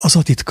Az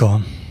a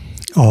titka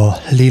a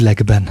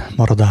lélekben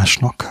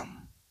maradásnak,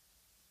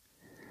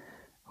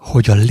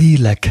 hogy a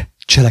lélek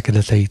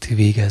cselekedeteit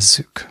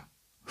végezzük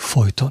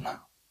folyton.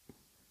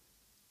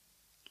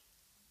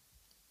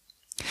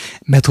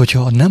 Mert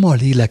hogyha nem a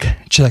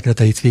lélek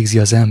cselekedeteit végzi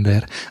az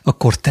ember,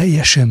 akkor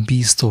teljesen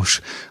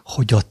biztos,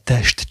 hogy a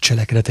test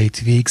cselekedeteit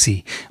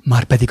végzi,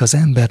 márpedig az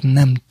ember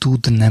nem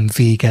tud nem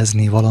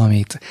végezni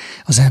valamit,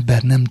 az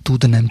ember nem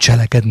tud nem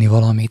cselekedni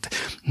valamit,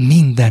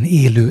 minden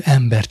élő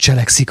ember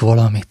cselekszik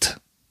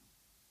valamit.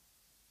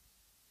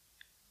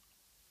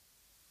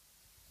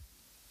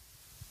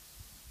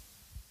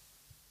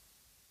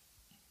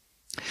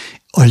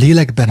 A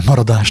lélekben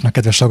maradásnak,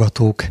 kedves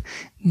hallgatók,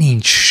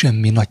 nincs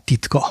semmi nagy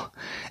titka.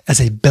 Ez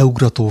egy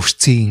beugratós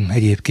cím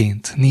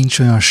egyébként. Nincs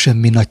olyan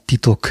semmi nagy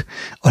titok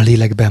a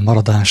lélekben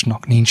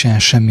maradásnak. Nincs olyan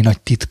semmi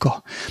nagy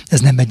titka. Ez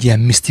nem egy ilyen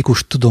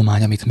misztikus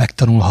tudomány, amit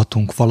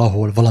megtanulhatunk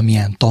valahol,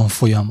 valamilyen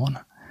tanfolyamon.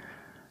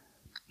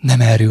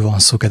 Nem erről van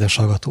szó, kedves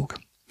hallgatók.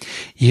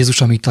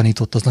 Jézus, amit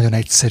tanított, az nagyon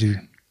egyszerű.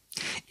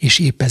 És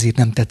épp ezért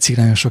nem tetszik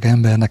nagyon sok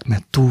embernek,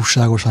 mert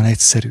túlságosan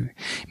egyszerű.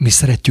 Mi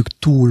szeretjük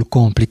túl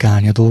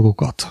komplikálni a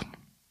dolgokat.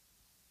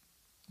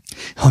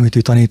 Amit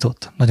ő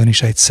tanított, nagyon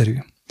is egyszerű.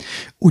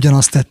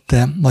 Ugyanazt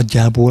tette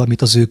nagyjából,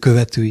 amit az ő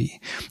követői,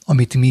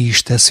 amit mi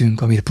is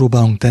teszünk, amit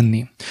próbálunk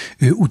tenni.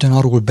 Ő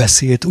ugyanarról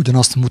beszélt,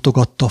 ugyanazt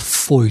mutogatta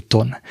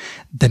folyton,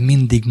 de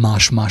mindig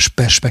más-más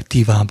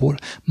perspektívából,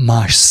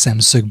 más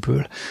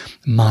szemszögből,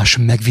 más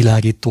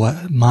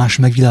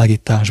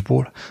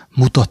megvilágításból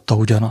mutatta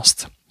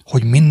ugyanazt,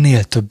 hogy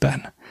minél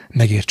többen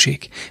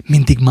megértsék.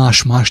 Mindig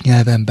más-más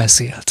nyelven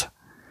beszélt.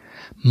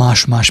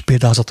 Más-más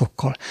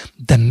példázatokkal,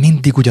 de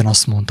mindig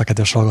ugyanazt mondta,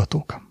 kedves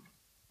hallgatók.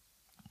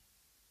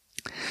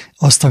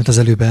 Azt, amit az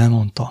előbb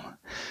elmondtam,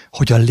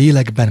 hogy a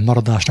lélekben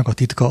maradásnak a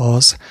titka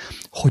az,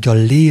 hogy a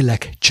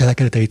lélek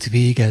cselekedeteit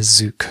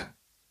végezzük,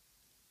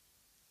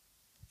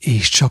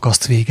 és csak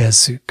azt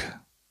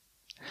végezzük.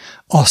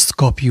 Azt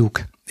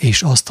kapjuk,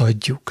 és azt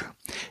adjuk.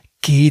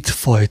 Két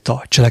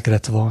fajta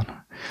cselekedet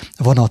van.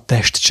 Van a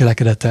test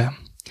cselekedete,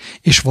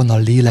 és van a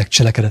lélek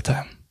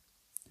cselekedete.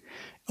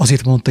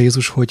 Azért mondta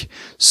Jézus, hogy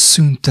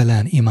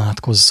szüntelen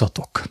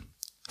imádkozzatok,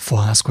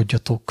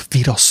 fohászkodjatok,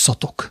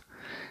 virasszatok,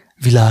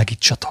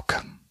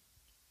 világítsatok,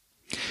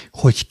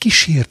 hogy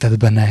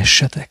kísértetben ne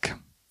essetek,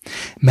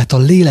 mert a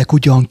lélek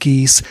ugyan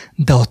kész,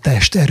 de a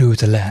test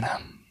erőtlen.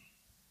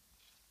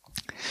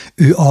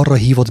 Ő arra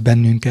hívott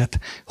bennünket,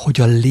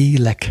 hogy a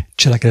lélek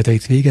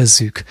cselekedeteit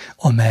végezzük,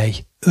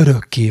 amely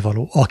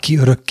örökkévaló, aki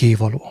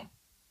örökkévaló.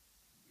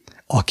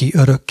 Aki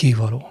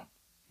örökkévaló.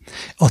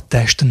 A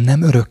test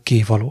nem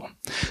örökkévaló.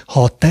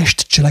 Ha a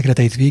test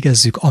cselekedeteit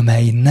végezzük,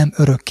 amely nem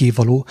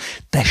örökkévaló,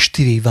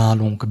 testivé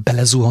válunk,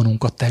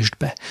 belezuhanunk a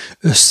testbe,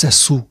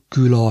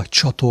 összeszúkül a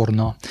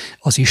csatorna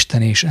az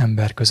Isten és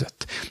ember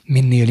között.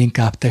 Minél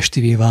inkább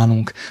testivé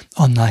válunk,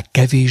 annál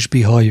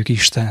kevésbé halljuk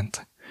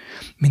Istent.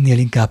 Minél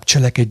inkább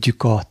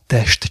cselekedjük a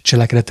test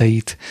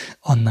cselekedeteit,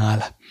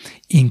 annál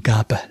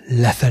inkább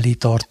lefelé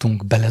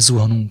tartunk,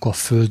 belezuhanunk a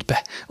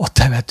földbe, a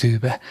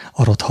temetőbe,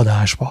 a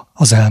rothadásba,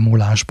 az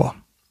elmúlásba.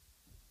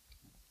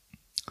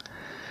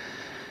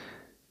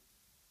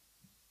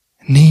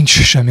 Nincs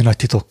semmi nagy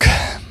titok,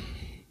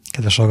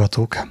 kedves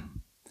hallgatók.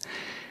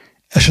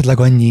 Esetleg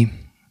annyi,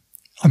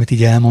 amit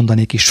így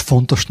elmondanék is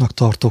fontosnak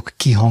tartok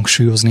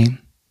kihangsúlyozni,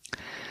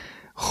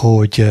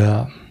 hogy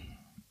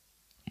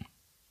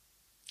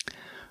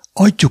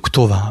adjuk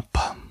tovább.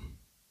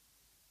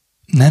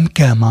 Nem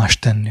kell más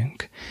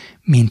tennünk,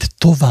 mint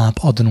tovább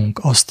adnunk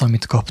azt,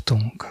 amit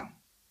kaptunk.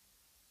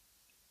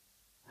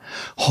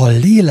 Ha a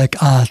lélek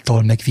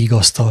által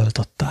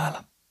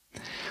megvigasztaltattál,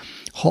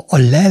 ha a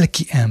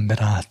lelki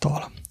ember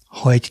által,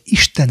 ha egy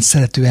Isten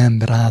szerető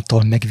ember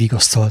által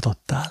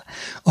megvigasztaltattál,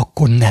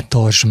 akkor ne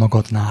tartsd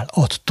magadnál,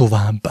 add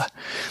tovább.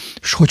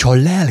 És hogyha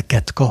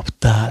lelket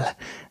kaptál,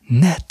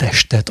 ne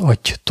testet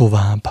adj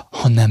tovább,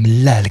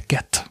 hanem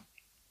lelket.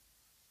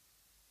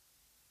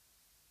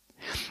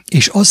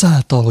 És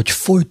azáltal, hogy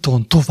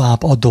folyton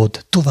tovább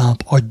adod,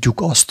 tovább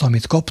adjuk azt,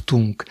 amit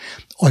kaptunk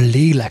a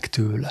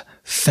lélektől,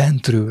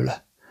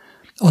 fentről,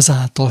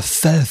 azáltal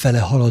felfele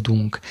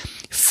haladunk,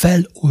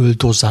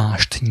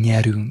 feloldozást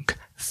nyerünk,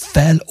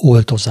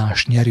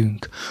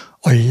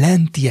 a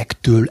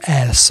lentiektől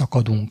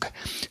elszakadunk,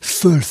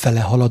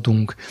 fölfele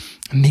haladunk,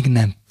 míg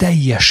nem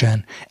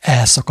teljesen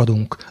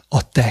elszakadunk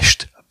a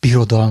test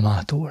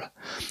birodalmától.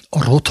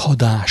 A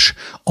rothadás,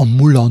 a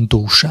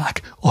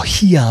mulandóság, a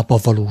hiába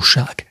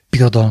valóság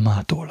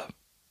birodalmától.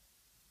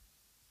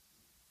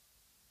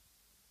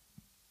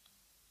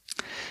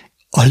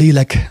 A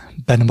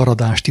lélekben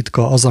maradás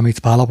titka az, amit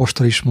Pál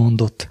apostol is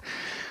mondott,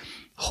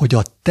 hogy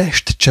a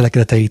test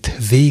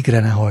cselekedeteit végre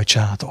ne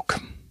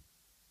hajtsátok,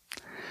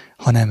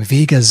 hanem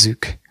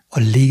végezzük a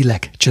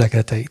lélek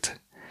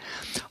cselekedeteit.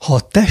 Ha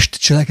a test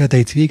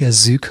cselekedeteit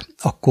végezzük,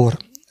 akkor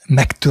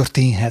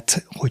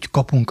megtörténhet, hogy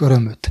kapunk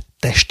örömöt,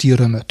 testi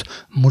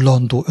örömöt,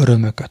 mulandó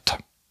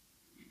örömöket.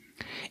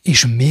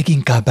 És még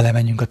inkább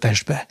belemenjünk a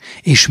testbe,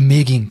 és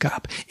még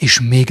inkább, és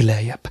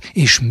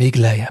még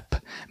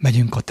lejjebb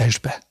megyünk a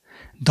testbe.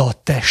 de a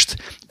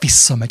test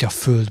visszamegy a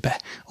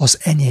földbe, az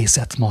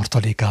enyészet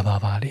martalékává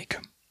válik.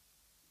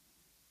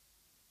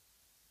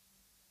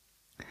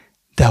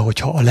 De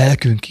hogyha a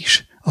lelkünk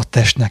is a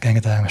testnek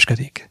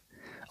engedelmeskedik,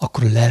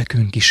 akkor a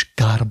lelkünk is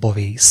kárba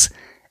vész,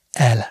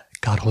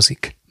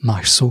 elkárhozik,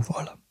 más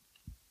szóval.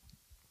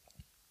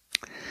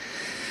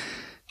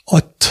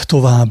 Add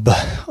tovább,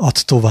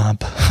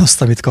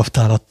 azt, amit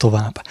kaptál, add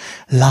tovább.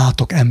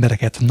 Látok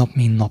embereket nap,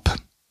 mint nap.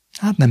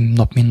 Hát nem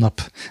nap, mint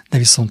nap, de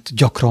viszont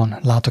gyakran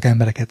látok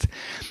embereket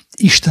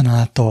Isten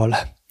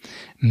által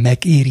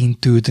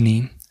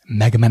megérintődni,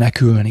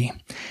 megmenekülni,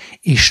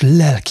 és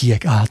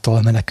lelkiek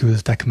által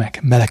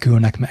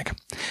menekülnek meg.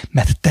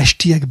 Mert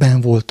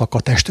testiekben voltak, a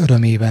test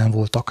örömében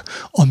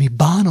voltak, ami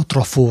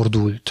bánatra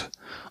fordult,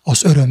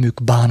 az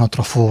örömük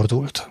bánatra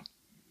fordult,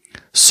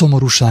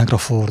 szomorúságra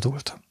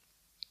fordult.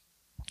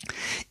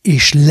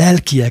 És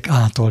lelkiek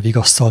által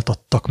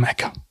vigasztaltattak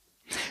meg.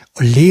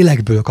 A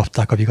lélekből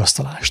kapták a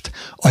vigasztalást.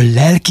 A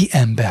lelki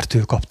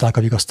embertől kapták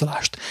a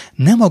vigasztalást.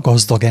 Nem a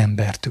gazdag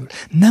embertől,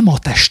 nem a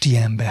testi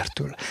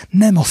embertől,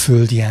 nem a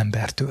földi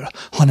embertől,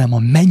 hanem a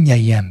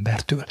mennyei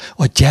embertől,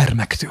 a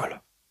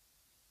gyermektől.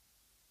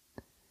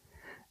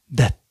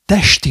 De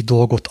testi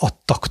dolgot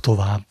adtak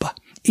tovább,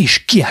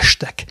 és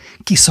kiestek,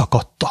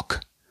 kiszakadtak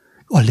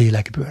a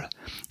lélekből.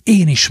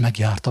 Én is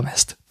megjártam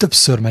ezt,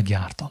 többször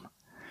megjártam.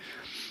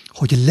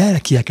 Hogy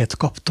lelkieket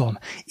kaptam,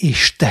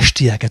 és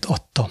testieket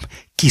adtam,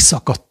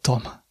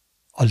 kiszakadtam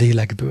a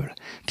lélekből,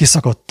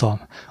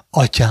 kiszakadtam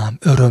atyám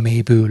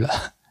öröméből.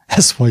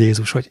 Ez mondja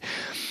Jézus,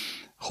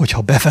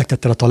 hogyha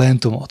befektetted a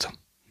talentumot,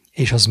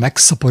 és az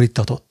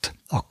megszaporítatott,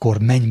 akkor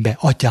menj be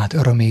atyád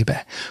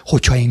örömébe.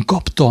 Hogyha én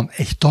kaptam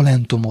egy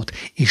talentumot,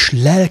 és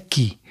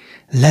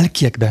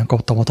lelkiekben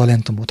kaptam a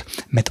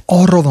talentumot, mert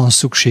arra van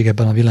szükség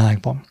ebben a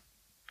világban,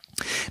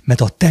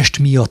 mert a test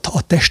miatt,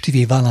 a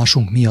testivé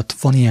válásunk miatt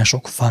van ilyen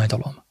sok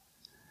fájdalom.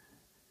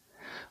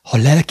 Ha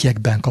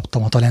lelkiekben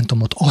kaptam a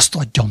talentumot, azt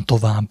adjam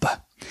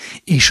tovább,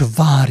 és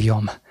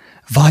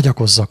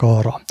vágyakozzak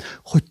arra,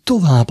 hogy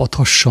tovább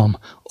adhassam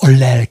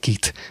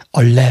a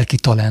lelki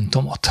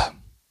talentumot.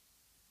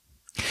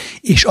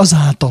 És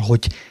azáltal,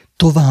 hogy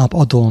tovább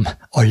adom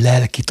a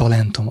lelki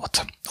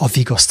talentumot, a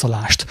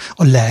vigasztalást,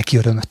 a lelki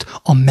örömöt,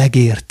 a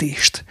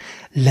megértést,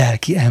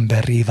 lelki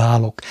emberré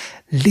válok,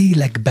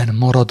 lélekben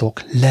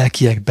maradok,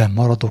 lelkiekben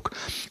maradok,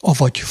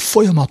 avagy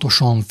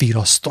folyamatosan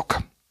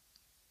virasztok.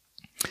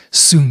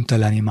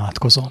 Szüntelen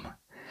imádkozom,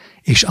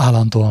 és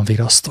állandóan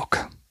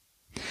virasztok.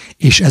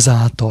 És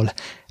ezáltal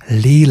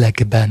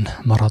lélekben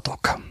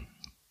maradok.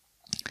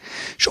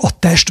 És a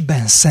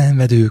testben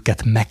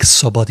szenvedőket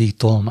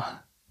megszabadítom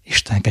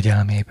Isten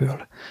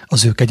kegyelméből,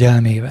 az ő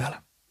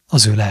kegyelmével,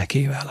 az ő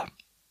lelkével.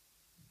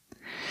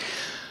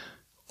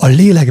 A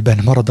lélekben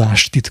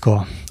maradás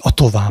titka a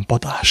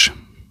továbbadás.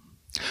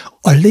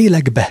 A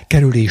lélekbe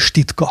kerülés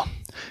titka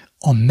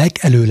a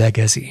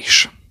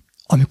megelőlegezés.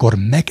 Amikor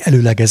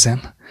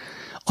megelőlegezem,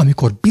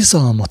 amikor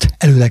bizalmat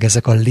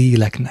előlegezek a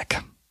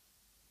léleknek.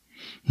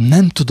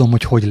 Nem tudom,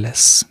 hogy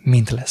lesz,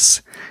 mint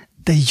lesz,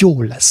 de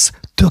jó lesz,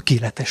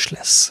 tökéletes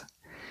lesz.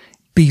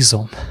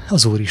 Bízom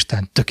az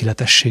Úristen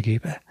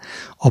tökéletességébe,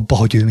 abba,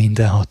 hogy ő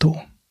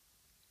mindenható.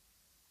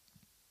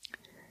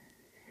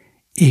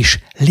 És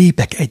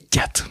lépek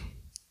egyet,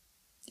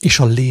 és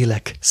a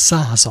lélek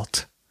 100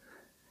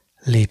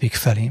 lépik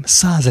felém,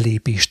 100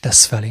 lépést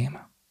tesz felém.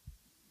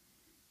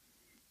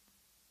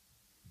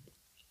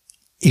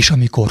 És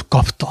amikor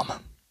kaptam,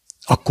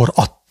 akkor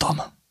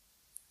adtam.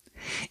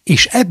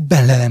 És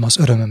ebben lelem az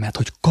örömömet,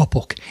 hogy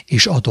kapok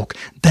és adok,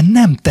 de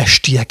nem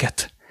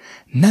testieket,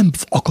 nem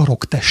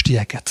akarok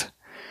testieket,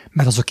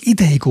 mert azok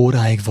ideig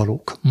óráig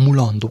valók,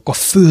 mulandók, a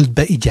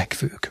földbe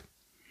igyekvők.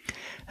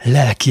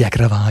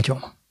 Lelkiekre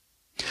vágyom.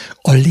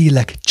 A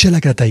lélek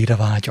cselekedeire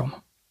vágyom,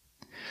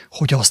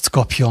 hogy azt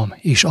kapjam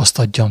és azt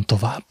adjam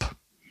tovább.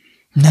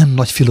 Nem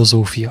nagy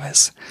filozófia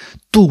ez.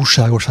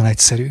 Túlságosan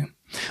egyszerű.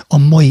 A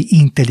mai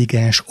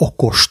intelligens,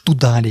 okos,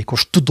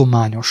 tudálékos,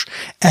 tudományos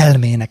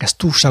elmének ez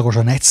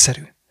túlságosan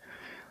egyszerű.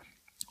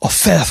 A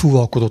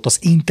felfúvalkodott, az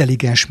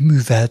intelligens,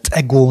 művelt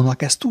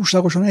egónak ez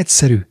túlságosan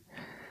egyszerű.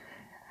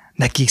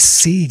 Neki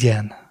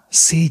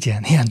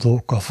szégyen ilyen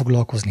dolgokkal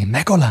foglalkozni,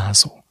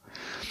 megalázó.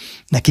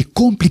 Neki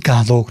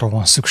komplikált dolgokra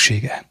van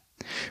szüksége,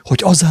 hogy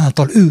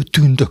azáltal ő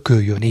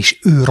tündököljön, és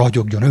ő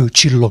ragyogjon, ő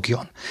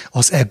csillogjon,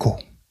 az ego.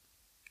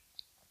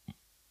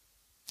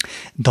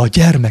 De a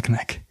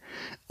gyermeknek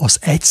az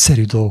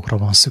egyszerű dolgokra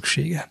van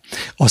szüksége.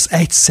 Az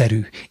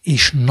egyszerű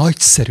és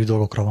nagyszerű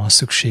dolgokra van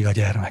szüksége a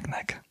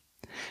gyermeknek.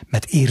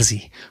 Mert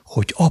érzi,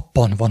 hogy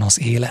abban van az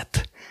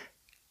élet.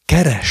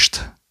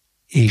 Keresd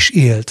és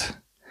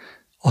éld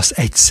az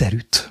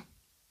egyszerűt.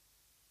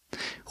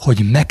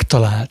 Hogy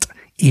megtaláld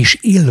és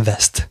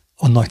élvezd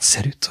a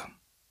nagyszerűt.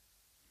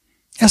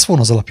 Ez van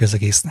az alapja az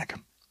egésznek.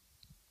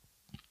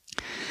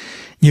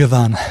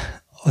 Nyilván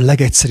a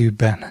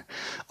legegyszerűbben,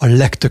 a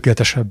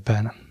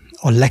legtökéletesebben,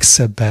 a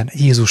legszebben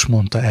Jézus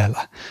mondta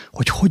el,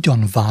 hogy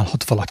hogyan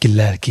válhat valaki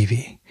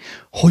lelkivé,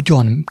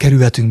 hogyan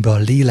kerülhetünk be a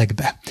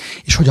lélekbe,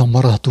 és hogyan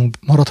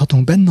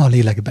maradhatunk benne a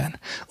lélekben.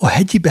 A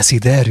hegyi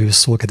beszéd erről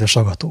szól, kedves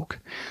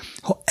hallgatók.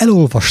 Ha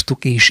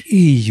elolvastuk és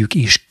éljük,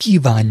 és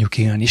kívánjuk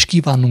élni, és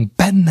kívánunk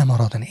benne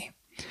maradni,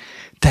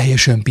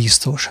 teljesen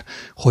biztos,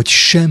 hogy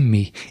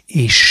semmi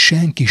és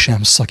senki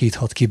sem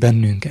szakíthat ki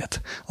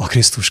bennünket a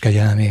Krisztus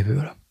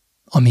kegyelméből,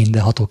 a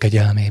mindenható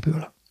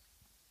kegyelméből.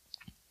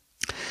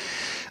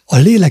 A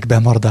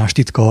lélekben maradás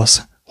titka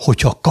az,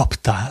 hogyha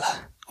kaptál,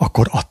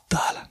 akkor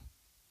adtál.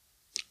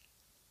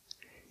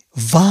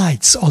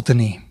 Vágysz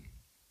adni,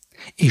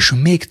 és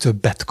még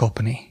többet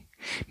kapni.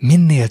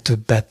 Minél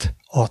többet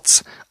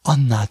adsz,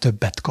 annál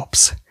többet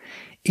kapsz.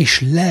 És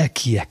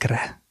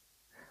lelkiekre,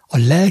 a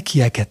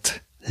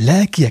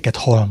lelkieket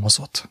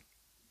halmozott.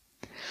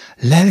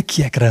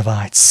 Lelkiekre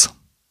vágysz.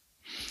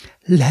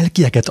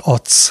 Lelkieket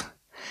adsz,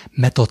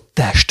 mert a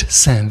test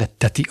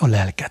szenvedteti a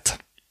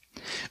lelket.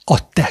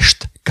 A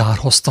test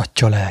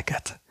kárhoztatja a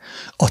lelket.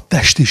 A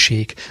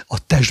testiség,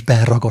 a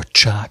testben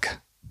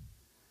ragadtság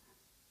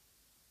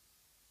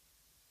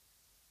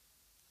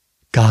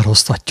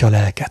kárhoztatja a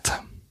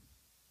lelket.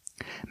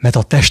 Mert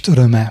a test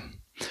öröme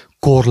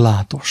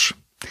korlátos,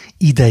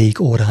 ideig,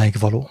 óráig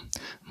való,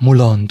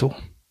 mulandó.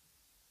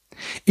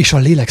 És a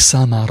lélek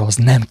számára az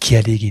nem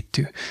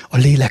kielégítő. A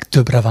lélek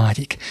többre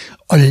vágyik.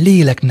 A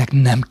léleknek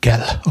nem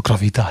kell a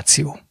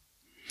gravitáció.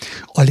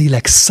 A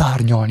lélek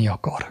szárnyalni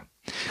akar.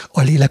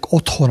 A lélek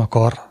otthon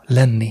akar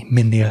lenni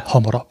minél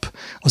hamarabb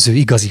az ő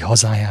igazi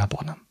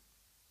hazájában.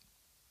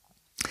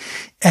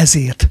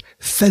 Ezért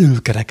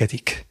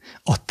felülkerekedik,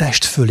 a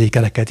test fölé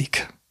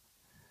kerekedik.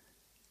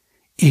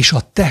 És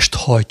a test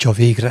hajtja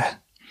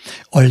végre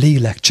a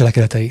lélek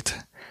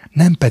cselekedeteit,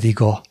 nem pedig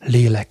a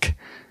lélek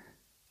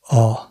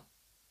a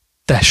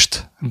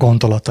test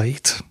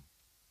gondolatait.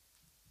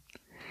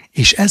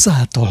 És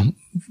ezáltal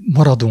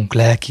maradunk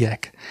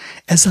lelkiek,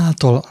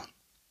 ezáltal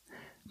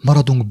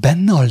maradunk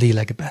benne a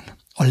lélekben,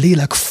 a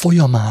lélek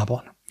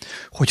folyamában,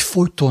 hogy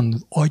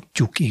folyton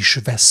adjuk és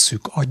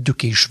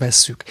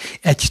vesszük.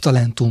 1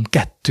 talentum,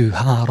 2,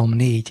 3,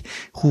 4,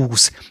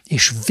 20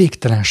 és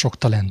végtelen sok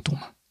talentum.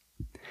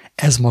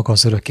 Ez maga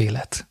az örök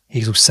élet,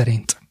 Jézus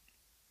szerint.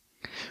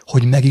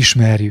 Hogy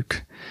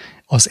megismerjük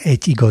az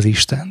egy igaz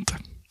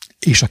Istent,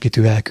 és akit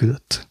ő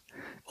elküldött,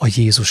 a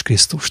Jézus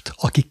Krisztust,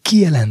 aki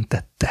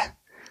kijelentette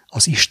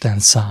az Isten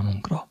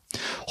számunkra,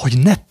 hogy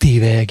ne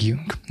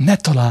tévegjünk, ne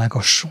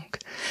találgassunk,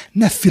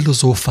 ne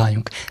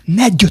filozófáljunk,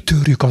 ne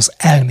gyötörjük az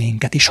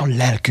elménket és a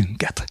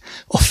lelkünket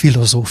a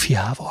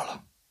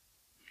filozófiával.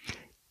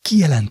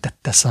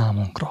 Kijelentette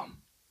számunkra,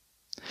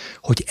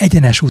 hogy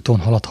egyenes úton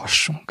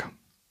haladhassunk.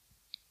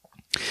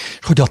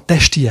 Hogy a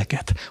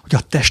testieket, hogy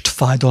a test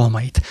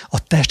fájdalmait,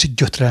 a test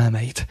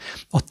gyötrelmeit,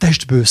 a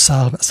testből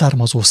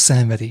származó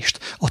szenvedést,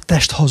 a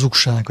test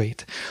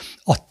hazugságait,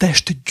 a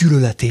test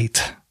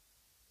gyűlöletét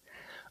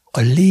a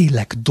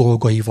lélek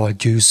dolgaival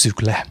győzzük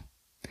le,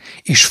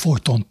 és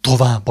folyton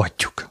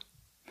továbbadjuk.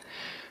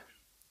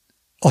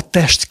 A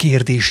test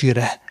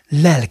kérdésére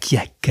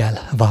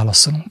lelkiekkel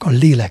válaszolunk, a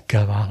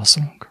lélekkel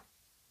válaszolunk.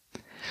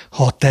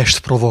 Ha a test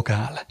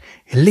provokál,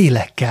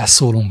 lélekkel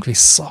szólunk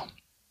vissza.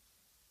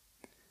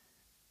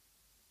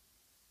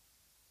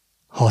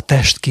 Ha a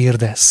test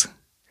kérdez,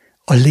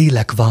 a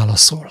lélek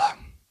válaszol.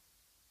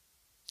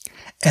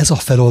 Ez a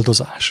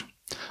feloldozás,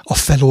 a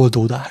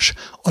feloldódás,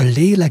 a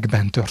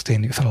lélekben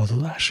történő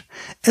feloldódás.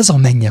 Ez a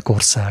mennyek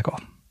országa.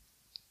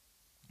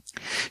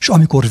 És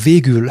amikor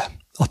végül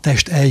a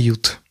test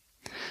eljut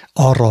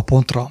arra a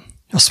pontra,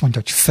 azt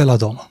mondja, hogy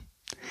feladom,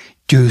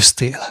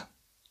 győztél,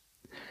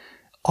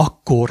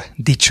 akkor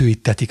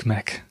dicsőítetik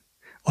meg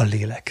a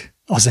lélek,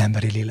 az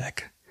emberi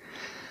lélek.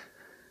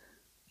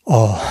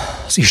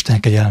 Az Isten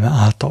kegyelme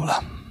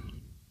által.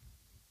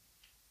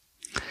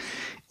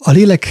 A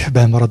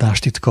lélekben maradás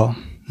titka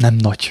nem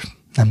nagy.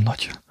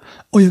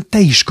 Olyan te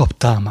is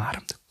kaptál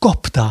már.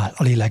 Kaptál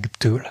a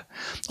lélektől.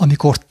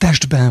 Amikor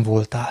testben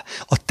voltál,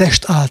 a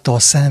test által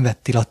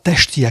szenvedtél, a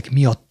testiek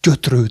miatt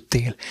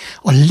gyötrődtél,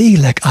 a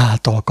lélek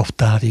által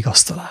kaptál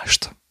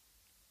vigasztalást.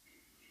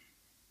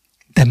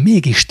 De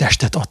mégis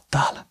testet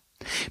adtál.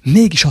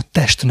 Mégis a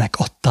testnek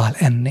adtál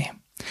enni,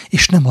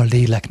 és nem a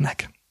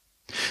léleknek.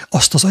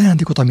 Azt az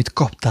ajándékot, amit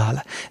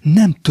kaptál,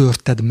 nem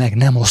törted meg,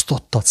 nem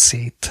osztottad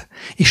szét,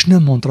 és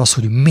nem mondtad azt,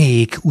 hogy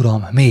még,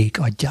 Uram, még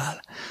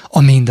adjál a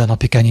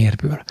mindennapi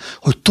kenyérből,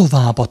 hogy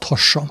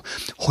továbbadhassam,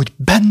 hogy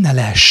benne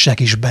lehessek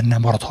és benne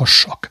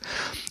maradhassak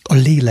a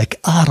lélek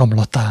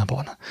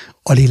áramlatában,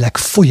 a lélek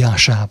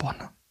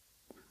folyásában.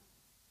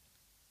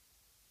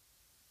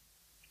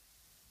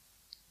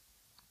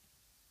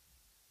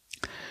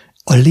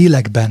 A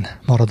lélekben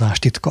maradás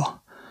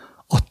titka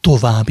a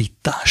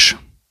továbbítás.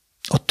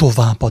 A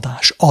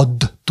továbbadás,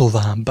 add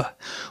tovább.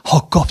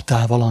 Ha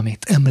kaptál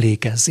valamit,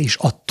 emlékezz és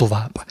add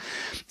tovább.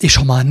 És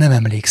ha már nem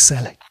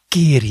emlékszel,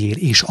 kérjél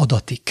és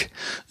adatik,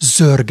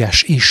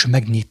 zörges és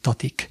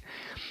megnyittatik,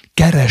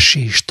 keres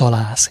és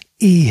találsz,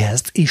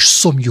 éhezd és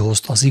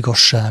szomjózd az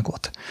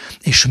igazságot,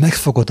 és meg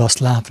fogod azt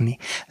látni,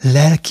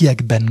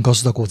 lelkiekben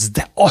gazdagodsz,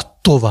 de add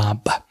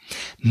tovább.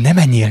 Ne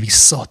menjél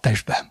vissza a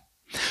testbe.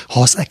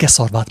 Ha az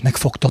ekeszarvát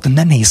megfogtad,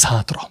 ne nézz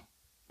hátra.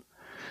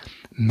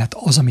 Mert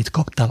az, amit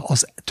kaptál,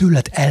 az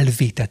tőled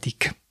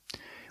elvétetik.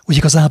 Úgy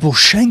igazából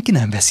senki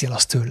nem veszi el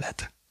azt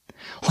tőled,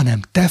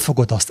 hanem te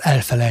fogod azt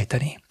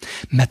elfelejteni,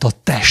 mert a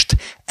test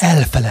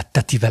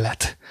elfeledteti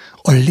veled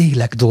a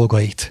lélek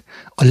dolgait,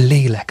 a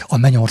lélek, a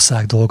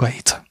mennyország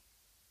dolgait.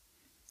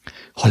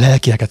 Ha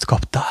lelkieket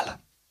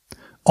kaptál,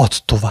 add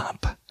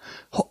tovább.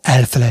 Ha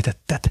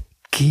elfelejtetted,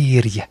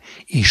 kérj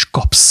és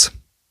kapsz.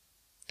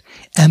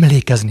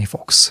 Emlékezni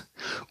fogsz,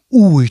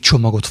 új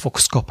csomagot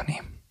fogsz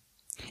kapni.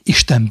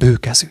 Isten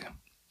bőkezű.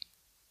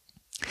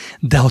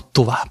 De add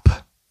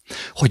tovább,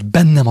 hogy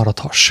benne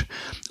maradhass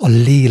a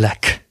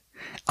lélek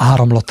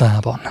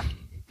áramlatában.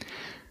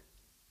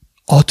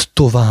 Add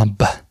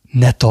tovább,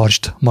 ne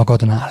tartsd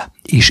magadnál,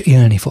 és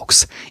élni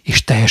fogsz,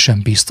 és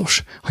teljesen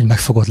biztos, hogy meg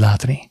fogod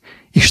látni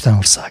Isten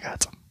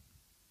országát.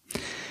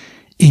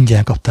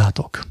 Ingyen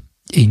kaptátok,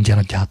 ingyen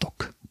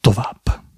adjátok tovább.